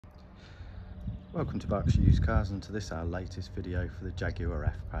Welcome to Berkshire Used Cars, and to this our latest video for the Jaguar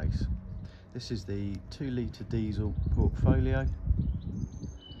F-Pace. This is the 2-litre diesel Portfolio.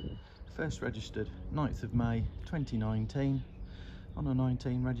 First registered 9th of May 2019 on a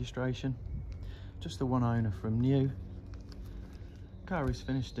 19 registration. Just the one owner from new. Car is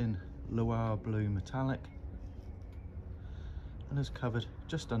finished in Loire Blue metallic and has covered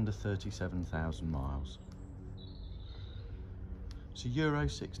just under 37,000 miles. It's a Euro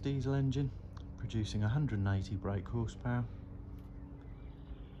 6 diesel engine, producing 180 brake horsepower.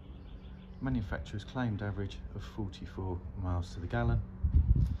 Manufacturer's claimed average of 44 miles to the gallon.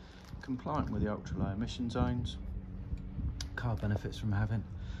 Compliant with the ultra low emission zones. Car benefits from having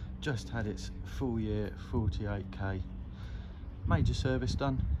just had its full year 48k major service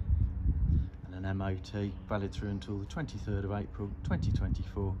done and an MOT valid through until the 23rd of April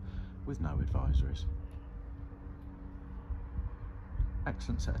 2024 with no advisories.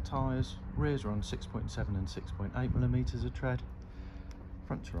 Excellent set of tyres. Rears are on 6.7 and 6.8mm of tread.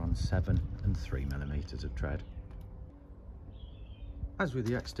 Fronts are on 7 and 3mm of tread. As with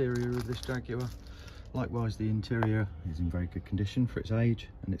the exterior of this Jaguar, likewise the interior is in very good condition for its age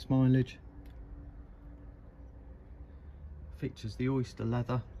and its mileage. Features the Oyster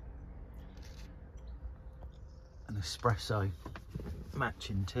leather, an Espresso match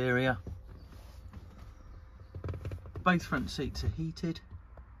interior. Both front seats are heated.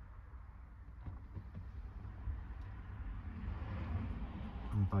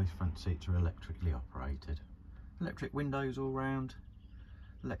 And both front seats are electrically operated. Electric windows all round,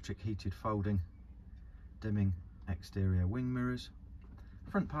 electric heated folding, dimming exterior wing mirrors,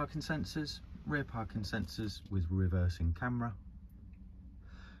 front parking sensors, rear parking sensors with reversing camera,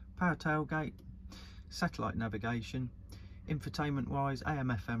 power tailgate, satellite navigation, infotainment wise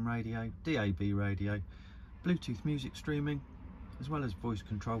AM/FM radio, DAB radio, Bluetooth music streaming, as well as voice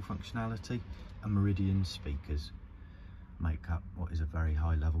control functionality and Meridian speakers make up what is a very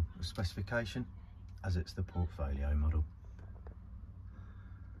high level of specification, as it's the Portfolio model.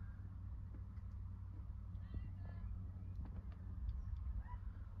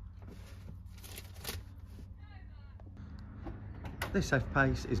 This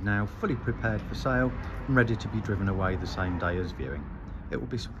F-Pace is now fully prepared for sale and ready to be driven away the same day as viewing. It will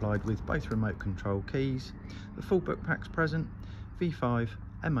be supplied with both remote control keys, the full book packs present, V5,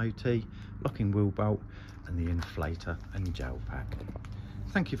 MOT, locking wheel bolt and the inflator and gel pack.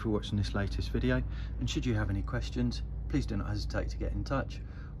 Thank you for watching this latest video, and should you have any questions, please do not hesitate to get in touch,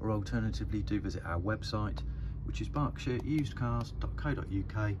 or alternatively do visit our website, which is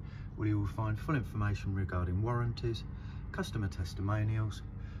berkshireusedcars.co.uk, where you will find full information regarding warranties, customer testimonials,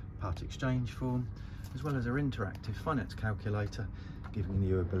 part exchange form, as well as our interactive finance calculator, giving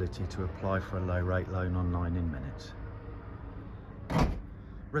you the ability to apply for a low rate loan online in minutes.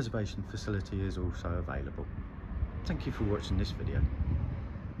 Reservation facility is also available. Thank you for watching this video.